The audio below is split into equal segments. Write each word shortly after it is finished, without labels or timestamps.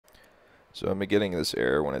So I'm getting this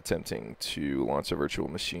error when attempting to launch a virtual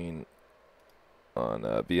machine on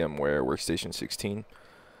VMware Workstation 16.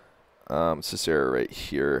 It's this error right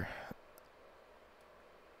here.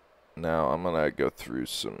 Now I'm going to go through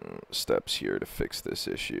some steps here to fix this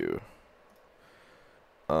issue.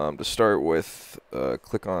 To start with,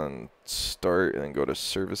 click on Start and then go to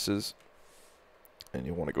Services. And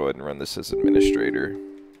you want to go ahead and run this as administrator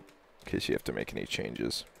in case you have to make any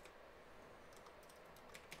changes.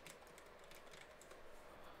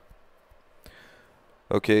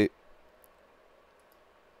 Okay.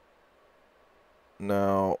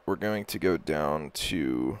 Now we're going to go down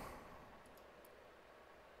to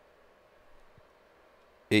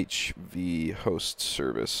HV host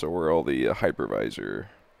service, so where all the hypervisor,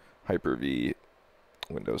 Hyper-V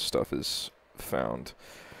Windows stuff is found.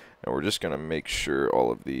 And we're just going to make sure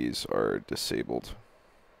all of these are disabled,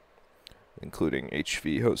 including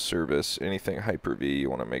HV host service. Anything Hyper-V, you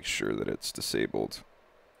want to make sure that it's disabled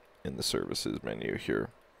in the services menu here.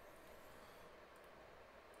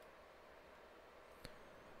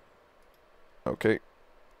 Okay.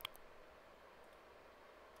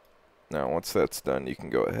 Now once that's done, you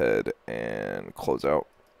can go ahead and close out.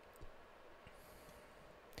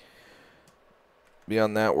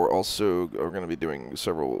 Beyond that, we're going to be doing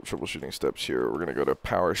several troubleshooting steps here. We're going to go to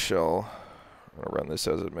PowerShell. I'm going to run this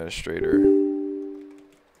as administrator.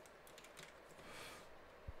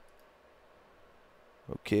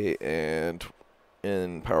 Okay, and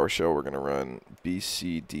in PowerShell, we're going to run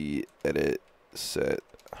bcd edit set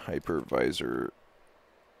hypervisor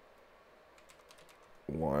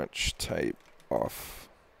launch type off.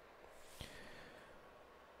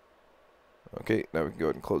 Okay, now we can go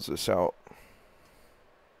ahead and close this out.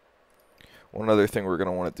 One other thing we're going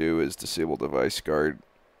to want to do is disable device guard.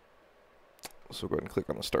 So go ahead and click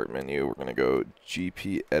on the start menu. We're going to go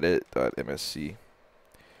gpedit.msc.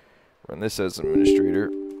 Run this as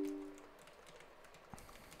administrator.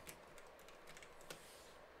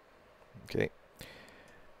 Okay.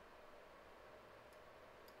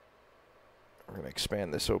 We're going to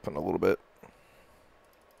expand this open a little bit.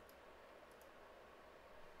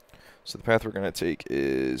 So the path we're going to take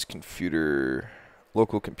is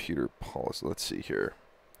local computer policy. Let's see here.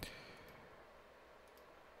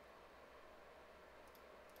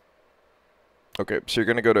 Okay, so you're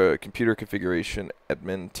going to go to computer configuration,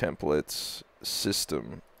 admin templates,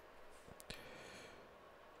 system.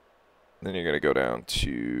 Then you're going to go down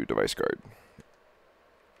to device guard.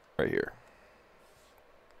 Right here.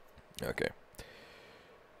 Okay.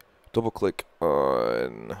 Double click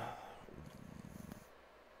on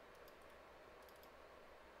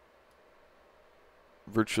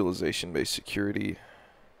virtualization-based security.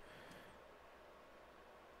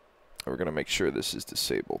 We're going to make sure this is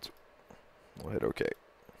disabled. We'll hit OK.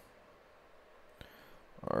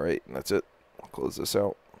 Alright, and that's it. I'll close this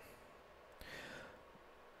out.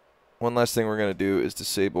 One last thing we're going to do is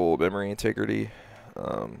disable memory integrity.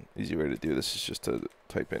 Easy way to do this is just to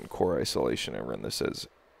type in core isolation and run this as,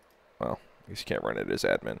 well, I guess you can't run it as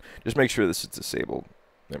admin. Just make sure this is disabled,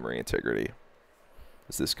 memory integrity,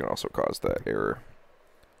 as this can also cause that error.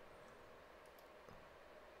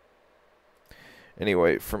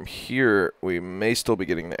 Anyway, from here, we may still be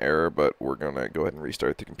getting the error, but we're going to go ahead and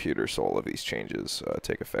restart the computer so all of these changes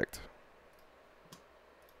take effect.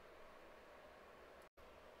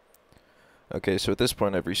 Okay, so at this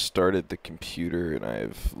point, I've restarted the computer and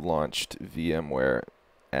I've launched VMware.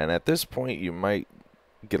 And at this point, you might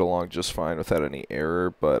get along just fine without any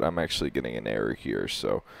error, but I'm actually getting an error here.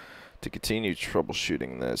 So to continue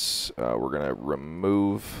troubleshooting this, we're going to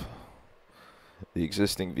remove the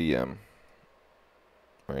existing VM.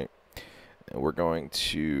 Right, and we're going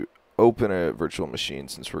to open a virtual machine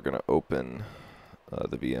since we're going to open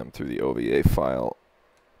the VM through the OVA file.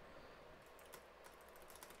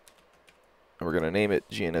 And we're going to name it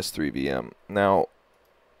GNS3 VM. Now,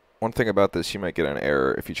 one thing about this, you might get an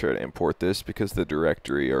error if you try to import this because the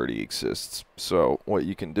directory already exists. So what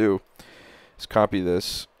you can do is copy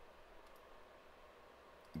this,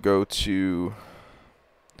 go to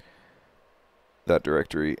that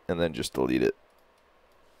directory, and then just delete it.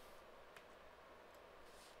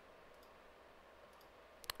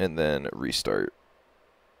 And then restart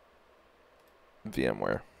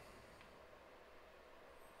VMware.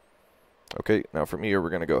 Okay, now from here we're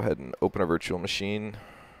going to go ahead and open a virtual machine,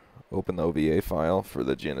 open the OVA file for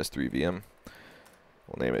the GNS3 VM.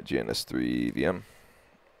 We'll name it GNS3 VM.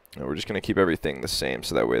 And we're just going to keep everything the same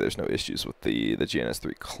so that way there's no issues with the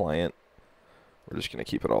GNS3 client. We're just going to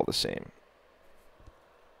keep it all the same.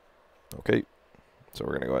 Okay, so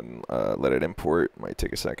we're going to go ahead and let it import. Might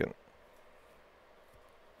take a second.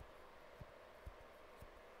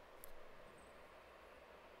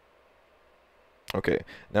 Okay,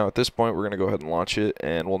 now at this point we're going to go ahead and launch it,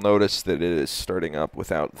 and we'll notice that it is starting up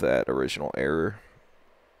without that original error.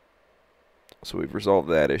 So we've resolved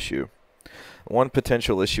that issue. One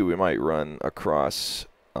potential issue we might run across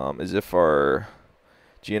is if our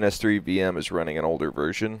GNS3 VM is running an older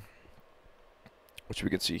version, which we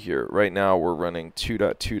can see here. Right now we're running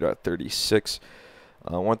 2.2.36.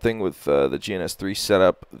 One thing with the GNS3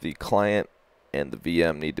 setup, the client and the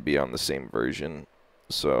VM need to be on the same version.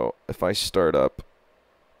 So if I start up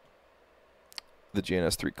the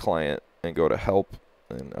GNS3 client and go to help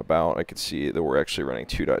and about, I can see that we're actually running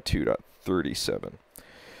 2.2.37.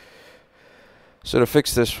 So to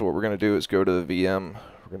fix this, what we're going to do is go to the VM,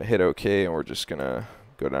 we're going to hit OK, and we're just going to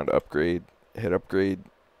go down to upgrade, hit upgrade.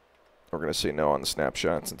 We're going to say no on the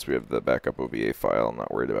snapshot since we have the backup OVA file. I'm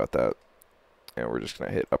not worried about that. And we're just going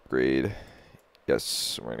to hit upgrade.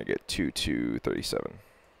 Yes, we're going to get 2.2.37.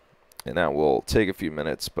 And that will take a few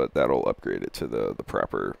minutes, but that'll upgrade it to the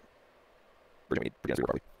proper version.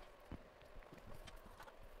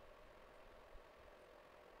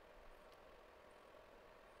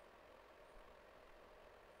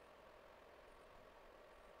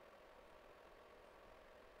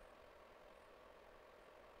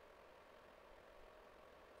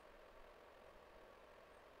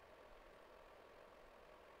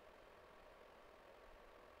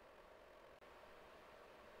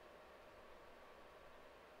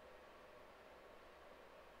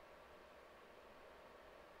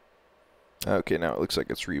 Okay, now it looks like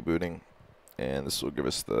it's rebooting, and this will give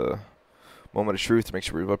us the moment of truth to make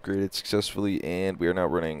sure we've upgraded successfully, and we are now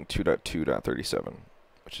running 2.2.37,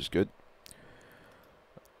 which is good.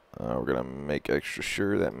 We're going to make extra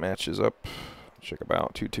sure that matches up. Check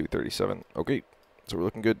about 2.2.37. Okay, so we're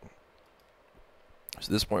looking good. So at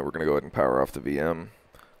this point, we're going to go ahead and power off the VM,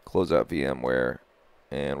 close out VMware,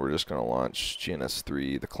 and we're just going to launch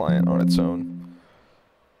GNS3, the client, on its own.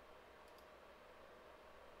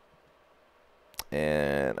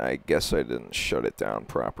 And I guess I didn't shut it down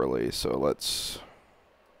properly, so let's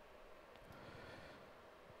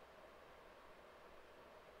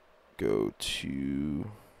go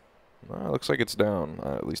to... looks like it's down.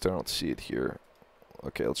 At least I don't see it here.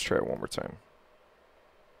 Okay, let's try it one more time.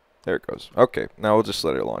 There it goes. Okay, now we'll just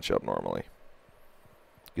let it launch up normally.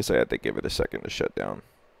 Guess I had to give it a second to shut down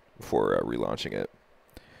before relaunching it.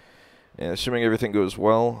 And assuming everything goes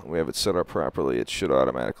well, we have it set up properly, it should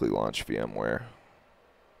automatically launch VMware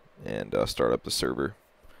and start up the server.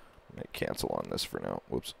 I'm going to cancel on this for now.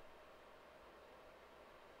 Whoops.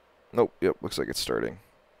 Nope, yep, looks like it's starting.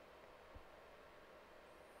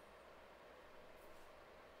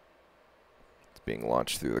 It's being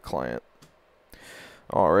launched through the client.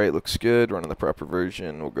 Alright, looks good, running the proper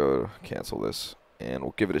version. We'll go cancel this, and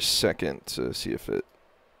we'll give it a second to see if it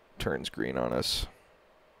turns green on us.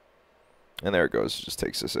 And there it goes, it just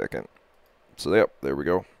takes a second. So yep, there we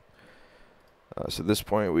go. So at this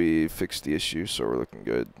point we fixed the issue, so we're looking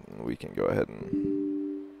good. And we can go ahead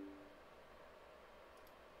and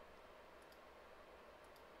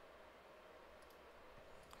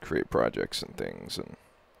create projects and things. And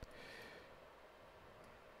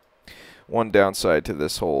one downside to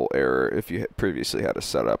this whole error, if you previously had a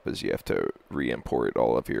setup, is you have to re-import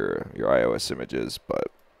all of your iOS images, but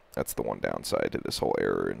that's the one downside to this whole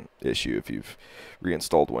error and issue if you've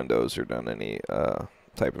reinstalled Windows or done any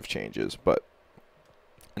type of changes. But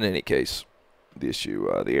in any case, the issue,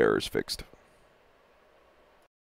 the error is fixed.